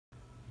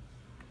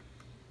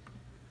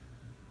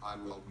I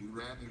will be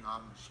ranting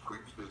on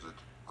Squid's visit,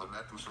 an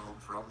episode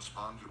from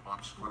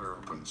SpongeBob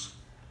SquarePants.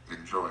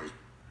 Enjoy.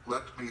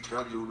 Let me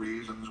tell you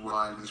reasons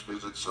why this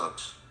visit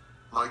sucks.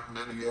 Like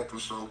many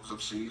episodes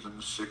of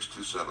seasons 6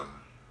 to 7.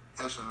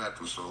 As an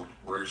episode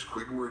where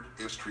Squidward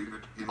is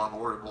treated in a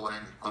horrible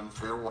and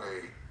unfair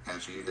way,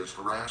 as he is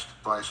harassed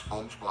by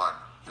SpongeBob,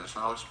 his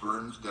house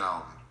burns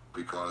down,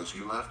 because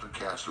he left a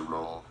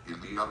casserole in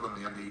the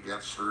oven and he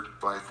gets hurt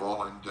by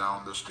falling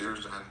down the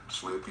stairs and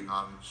slipping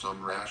on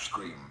some rash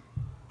cream.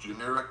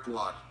 Generic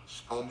plot.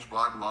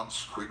 SpongeBob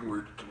wants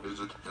Squidward to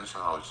visit his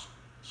house.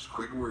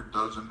 Squidward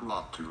doesn't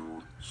want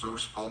to, so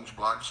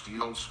SpongeBob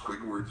steals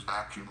Squidward's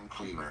vacuum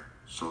cleaner,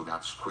 so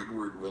that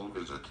Squidward will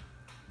visit.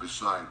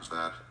 Besides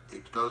that,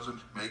 it doesn't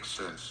make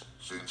sense,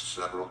 since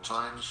several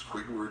times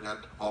Squidward had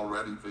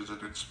already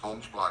visited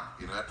SpongeBob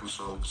in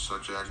episodes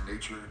such as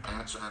Nature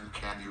Pants and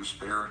Can You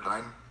Spare a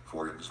Dime,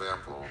 for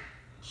example.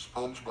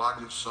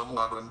 SpongeBob is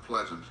somewhat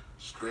unpleasant,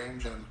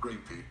 strange and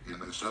creepy in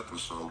this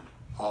episode,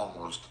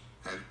 almost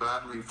as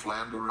badly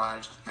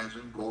flanderized as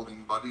in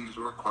Golden Buddies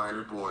or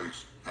Choir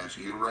Boys, as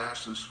he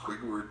harasses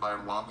Squidward by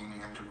wanting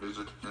him to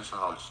visit his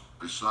house.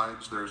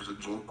 Besides, there's a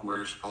joke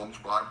where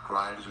SpongeBob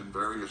cries in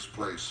various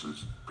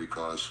places,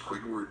 because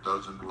Squidward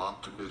doesn't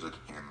want to visit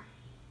him.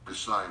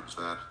 Besides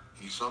that,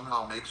 he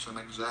somehow makes an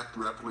exact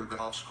replica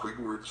of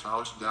Squidward's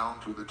house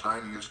down to the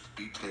tiniest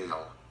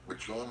detail,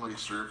 which only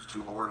serves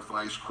to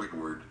horrify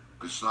Squidward.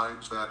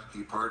 Besides that,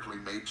 he partly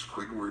made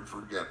Squidward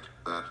forget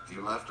that he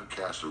left a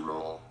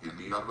casserole in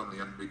the oven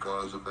and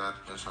because of that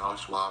his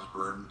house was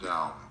burned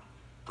down.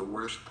 The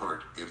worst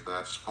part is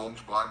that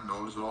SpongeBob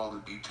knows all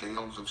the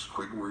details of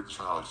Squidward's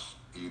house,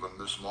 even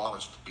the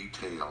smallest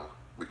detail,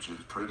 which is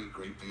pretty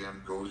creepy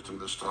and goes to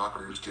the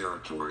stalker's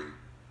territory.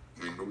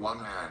 In the one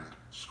hand,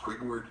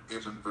 Squidward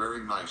isn't very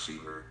nice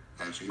either,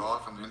 as he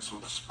often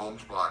insults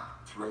SpongeBob,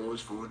 throws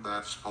food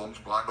that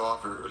SpongeBob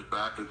offers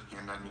back at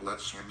him and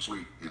lets him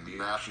sleep in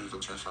the ashes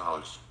of his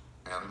house.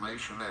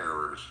 Animation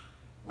errors.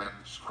 When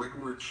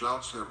Squidward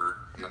shouts ever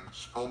in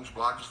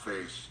SpongeBob's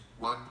face,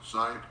 one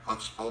side of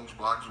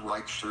SpongeBob's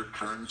white shirt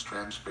turns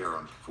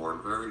transparent for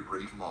a very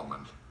brief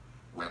moment.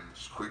 When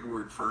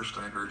Squidward first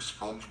enters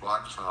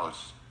SpongeBob's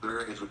house, there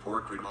is a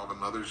portrait of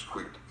another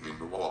Squid in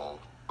the wall,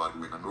 but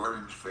with an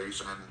orange face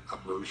and a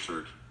blue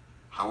shirt.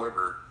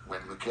 However,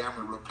 when the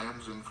camera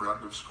pans in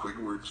front of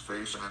Squidward's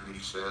face and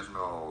he says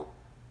no,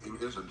 it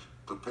isn't,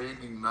 the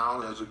painting now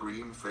has a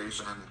green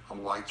face and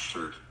a white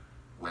shirt.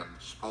 When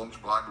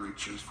SpongeBob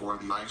reaches for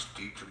the iced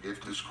tea to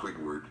give to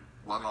Squidward,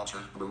 one of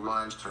his blue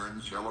eyes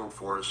turns yellow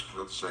for a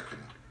split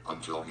second,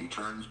 until he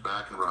turns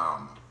back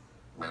around.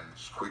 When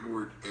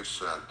Squidward is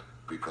sad,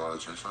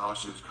 because his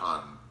house is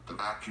gone, the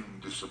vacuum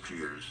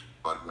disappears,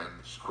 but when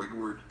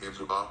Squidward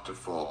is about to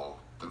fall,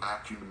 the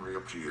vacuum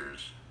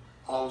reappears.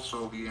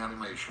 Also, the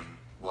animation,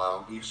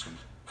 while decent,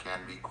 can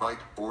be quite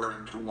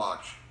boring to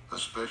watch,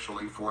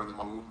 especially for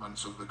the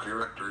movements of the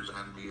characters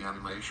and the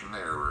animation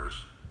errors.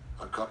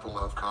 A couple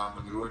of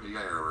continuity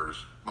errors,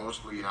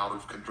 mostly out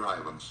of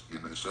contrivance,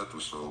 in this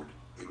episode.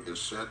 It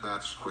is said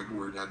that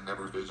Squidward had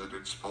never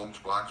visited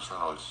SpongeBob's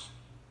house.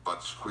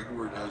 But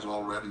Squidward has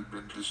already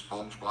been to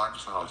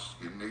SpongeBob's house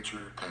in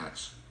Nature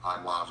Pants.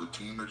 I Was a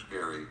Teenage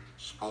Gary,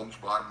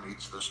 SpongeBob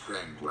Meets the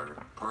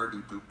Strangler, Party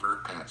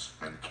Pooper Pants,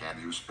 and Can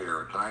You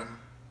Spare a Dime?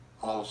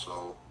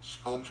 Also,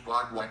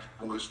 SpongeBob went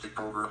ballistic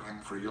over him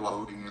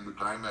freeloading in the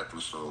Dime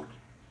episode.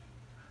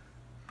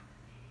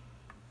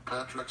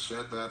 Patrick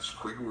said that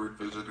Squidward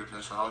visited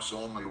his house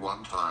only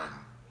one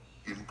time.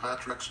 In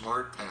Patrick's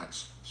Smart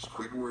Pants,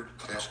 Squidward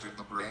tested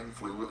the brain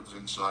fluids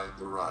inside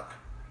the rock.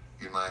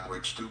 In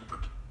Language Stupid,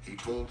 he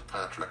told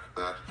Patrick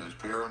that his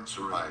parents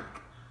arrived.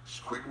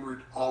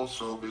 Squidward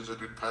also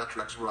visited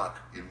Patrick's rock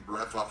in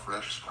Breath of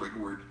Fresh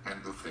Squidward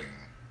and the Thing.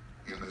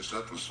 In this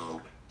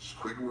episode,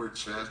 Squidward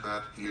says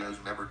that he has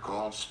never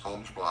called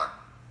SpongeBob,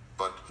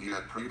 but he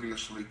had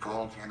previously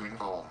called him in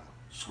home,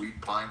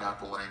 Sweet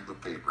Pineapple and the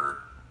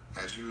Paper.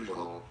 As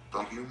usual,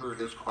 the humor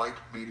is quite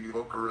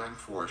mediocre and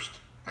forced,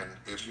 and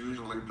is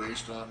usually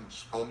based on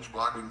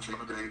SpongeBob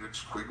intimidated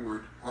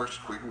Squidward, or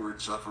Squidward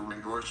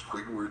suffering, or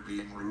Squidward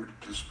being rude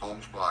to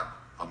SpongeBob.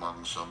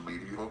 Among some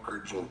mediocre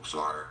jokes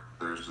are,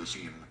 there's a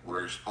scene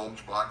where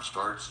SpongeBob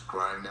starts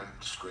crying and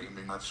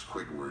screaming at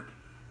Squidward.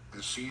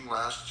 The scene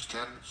lasts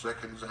 10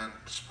 seconds and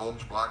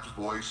SpongeBob's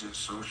voice is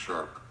so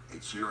sharp,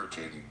 it's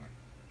irritating.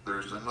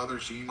 There's another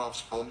scene of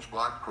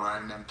SpongeBob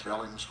crying and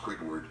telling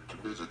Squidward to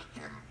visit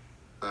him.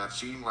 That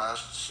scene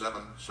lasts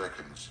 7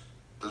 seconds.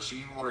 The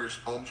scene where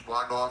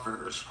SpongeBob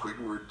offers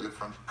Squidward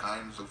different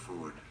kinds of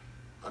food.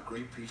 A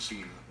creepy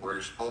scene where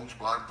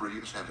SpongeBob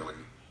breathes heavily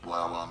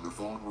while on the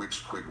phone with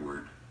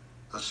Squidward.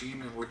 A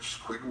scene in which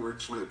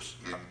Squidward slips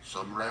in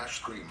some rash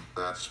cream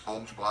that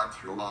SpongeBob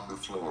threw on the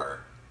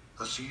floor.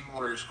 A scene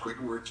where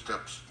Squidward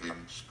steps in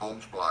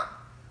SpongeBob.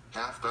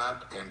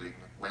 Half-bad ending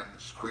when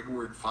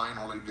Squidward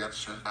finally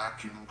gets his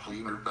vacuum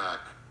cleaner back.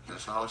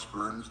 His house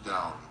burns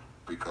down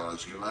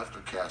because he left a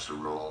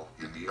casserole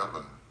in the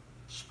oven.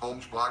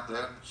 SpongeBob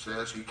then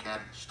says he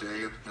can't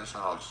stay at his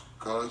house,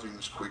 causing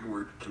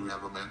Squidward to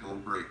have a mental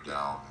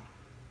breakdown.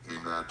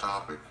 In that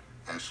topic,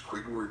 as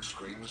Squidward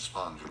screams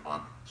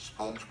SpongeBob,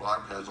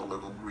 SpongeBob has a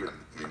little grin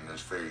in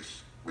his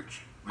face,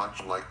 which,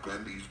 much like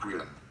Bendy's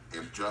grin,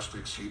 is just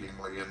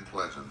exceedingly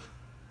unpleasant.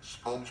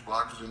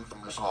 SpongeBob's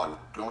infamous "Oh,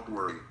 don't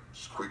worry,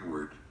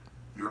 Squidward.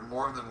 You're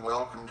more than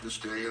welcome to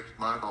stay at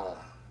my home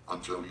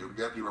until you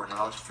get your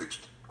house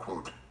fixed,"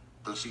 quote.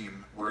 The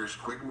scene where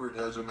Squidward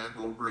has a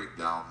mental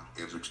breakdown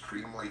is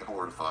extremely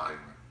horrifying.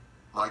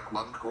 Like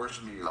One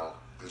Course Meal,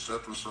 this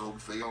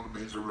episode failed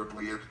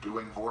miserably at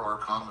doing horror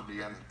comedy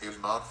and is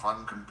not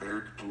fun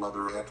compared to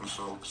other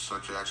episodes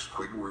such as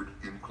Squidward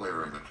in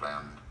Clarinet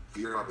Land,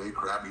 Fear of a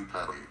Krabby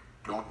Patty,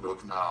 Don't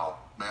Look Now,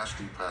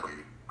 Nasty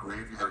Patty,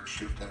 Graveyard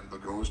Shift and The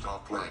Ghost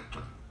of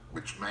Plankton,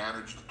 which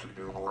managed to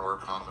do horror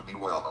comedy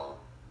well.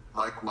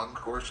 Like One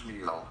Course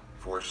Meal,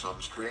 for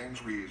some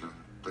strange reason,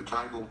 the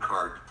title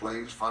card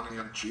plays funny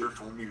and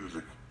cheerful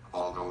music,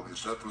 although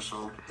this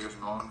episode is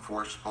known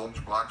for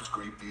SpongeBob's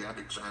creepy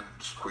antics and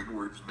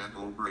Squidward's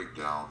mental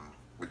breakdown,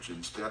 which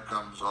instead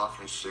comes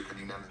off as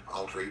sickening and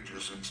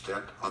outrageous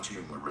instead of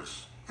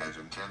humorous, as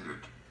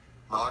intended.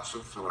 Lots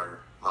of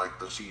filler, like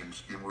the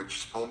scenes in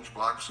which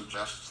SpongeBob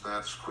suggests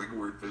that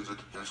Squidward visit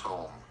his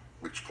home,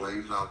 which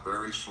plays out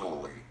very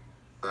slowly.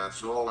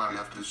 That's all I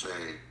have to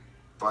say.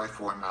 Bye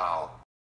for now.